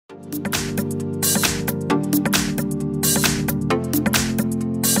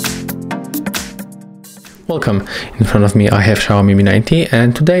Welcome. In front of me I have XIAOMI Mi 90,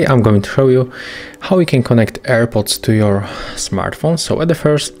 and today I'm going to show you how you can connect AirPods to your smartphone. So at the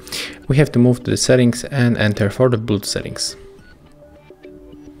first we have to move to the settings and enter for the Bluetooth settings.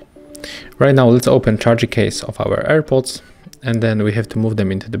 Right now let's open charging case of our AirPods, and then we have to move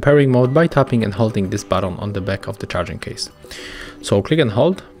them into the pairing mode by tapping and holding this button on the back of the charging case. So click and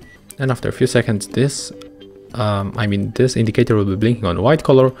hold, and after a few seconds this indicator will be blinking on white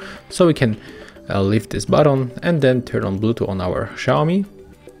color, so we can lift this button and then turn on Bluetooth on our XIAOMI.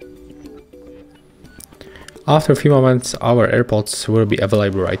 After a few moments our AirPods will be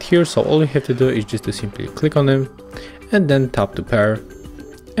available right here, so all you have to do is just to simply click on them and then tap to pair,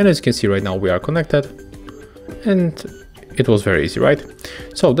 and as you can see right now we are connected, and it was very easy, right?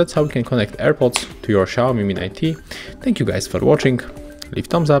 So that's how you can connect AirPods to your XIAOMI Mi 90. Thank you guys for watching, leave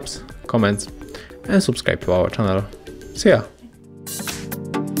thumbs ups, comments and subscribe to our channel. See ya!